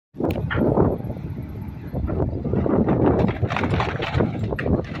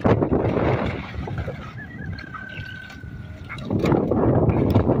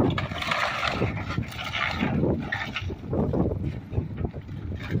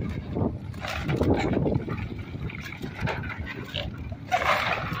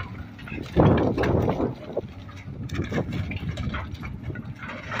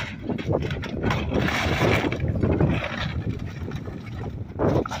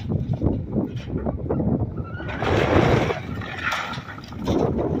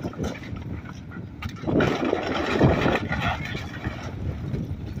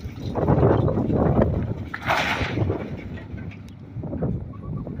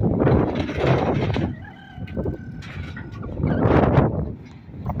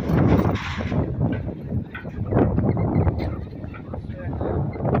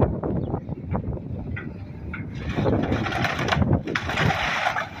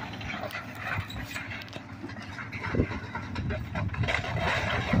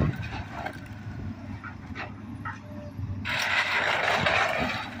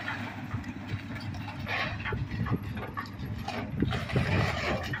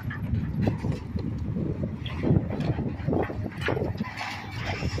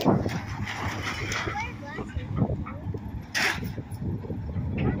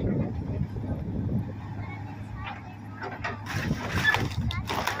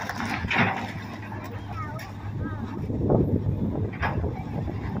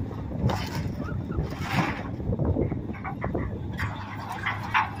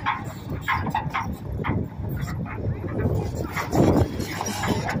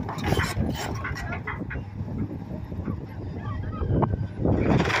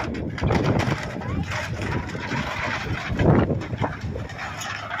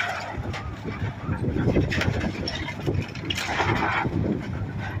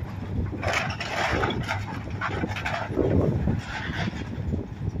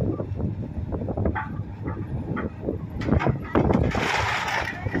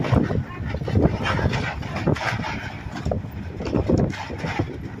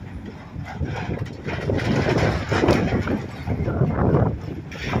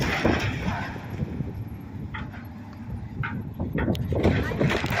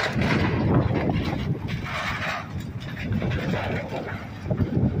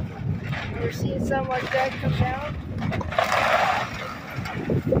Ever seen something like that come down?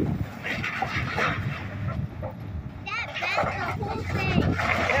 That bent the whole thing.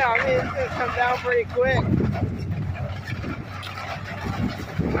 Yeah, I mean, it's going to come down pretty quick.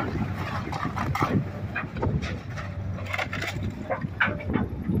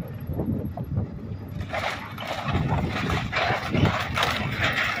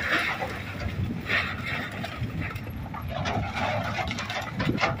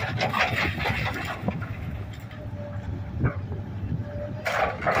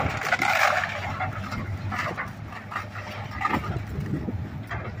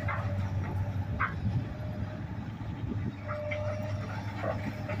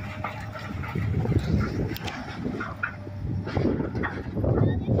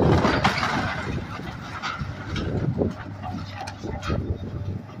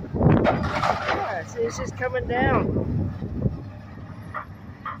 Yeah, see, it's just coming down.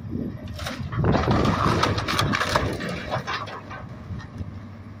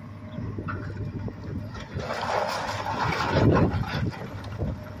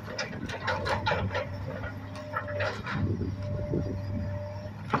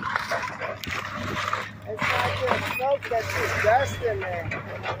 It's not just smoke, that's just dust in there.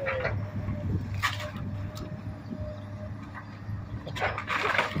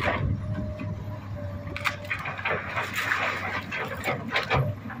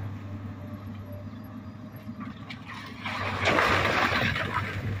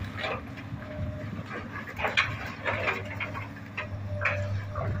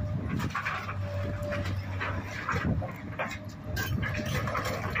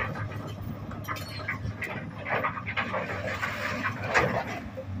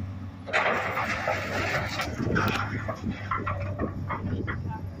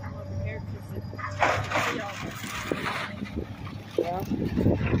 Yeah.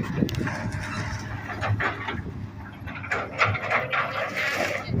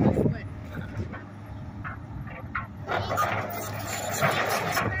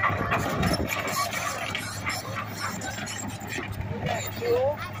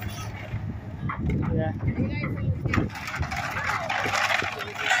 Cool. Yeah.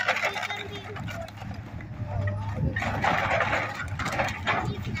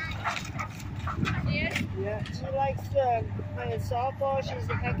 Yeah, she likes playing softball. She's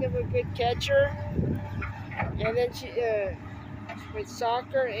a heck of a good catcher. And then she with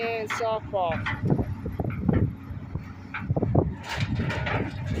soccer and softball.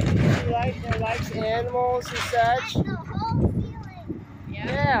 She likes animals and such. The whole feeling.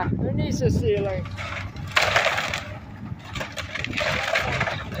 Yeah. Yeah, underneath the ceiling.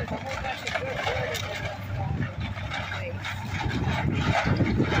 There's a whole bunch of good wood in that place.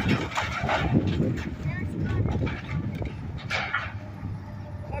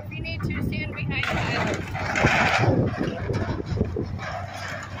 Well, if you need to, stand behind the island.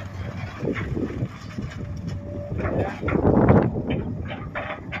 Yeah.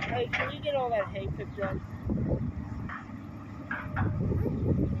 Hey, can you get all that hay picked up?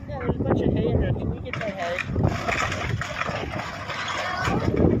 Yeah, there's a bunch of hay in there. Can you get that hay?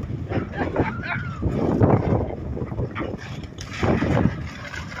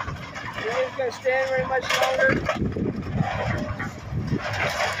 You guys gonna stand very much longer?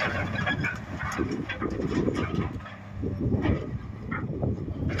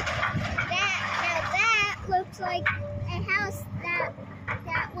 That looks like a house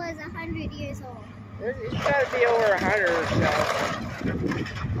that was 100 years old. It's gotta be over 100 or so.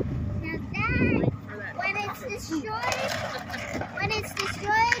 Now that, when it's destroyed,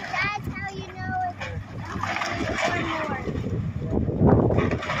 that's how you know it's 100 or more.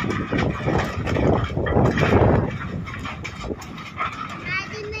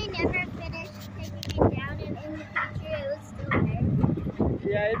 Imagine they never finished taking it down and in the future it was still there.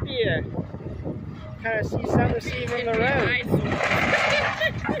 Yeah, it'd be a kind of see something to see from the road.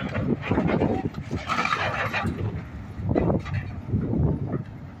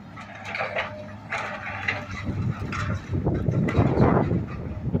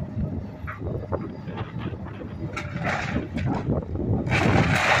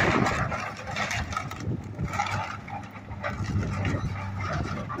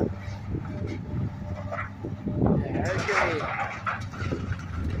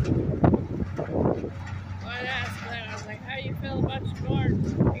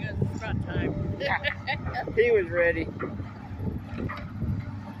 He was ready.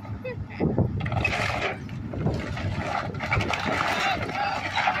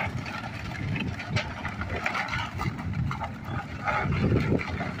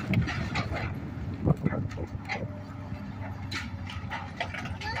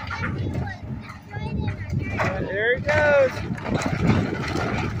 There he goes.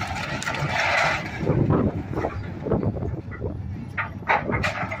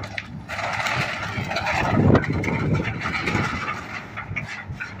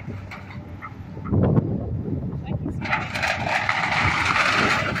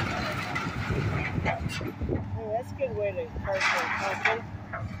 That's a good way to carve something.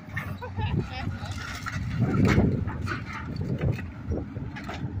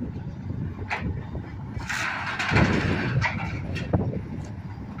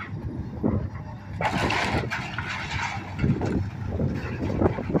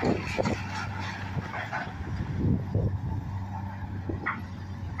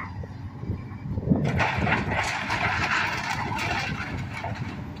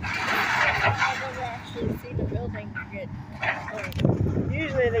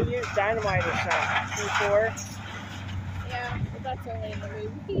 Usually they use dynamite or something before. Yeah, but that's only in the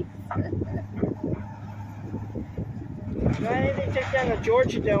movies. I think they took down the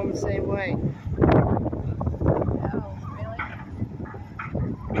Georgia Dome the same way. Oh, really?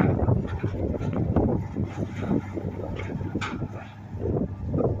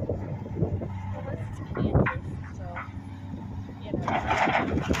 Well, this is Kansas, so, you know.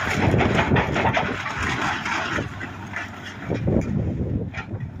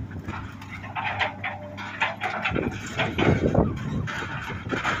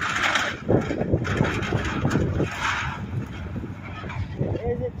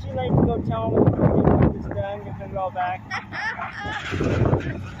 Is it too late to go tell them when it's done? You can put it all back.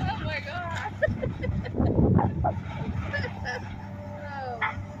 Oh my god. Oh,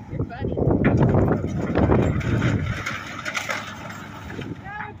 you're funny.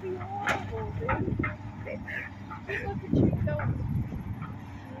 That would be horrible, dude. Look at you go.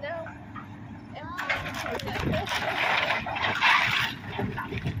 No.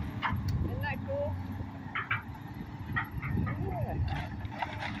 Isn't that cool?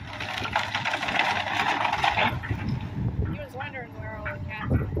 He was wondering where all the cats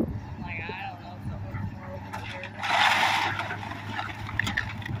were. I'm like, I don't know, somewhere over here.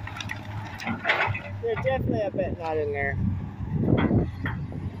 They're definitely, I bet, not in there.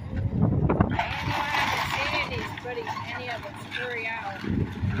 I haven't seen any of them scurry out.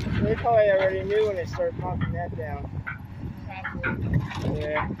 They probably already knew when they started pumping that down. Probably.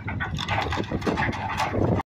 Yeah.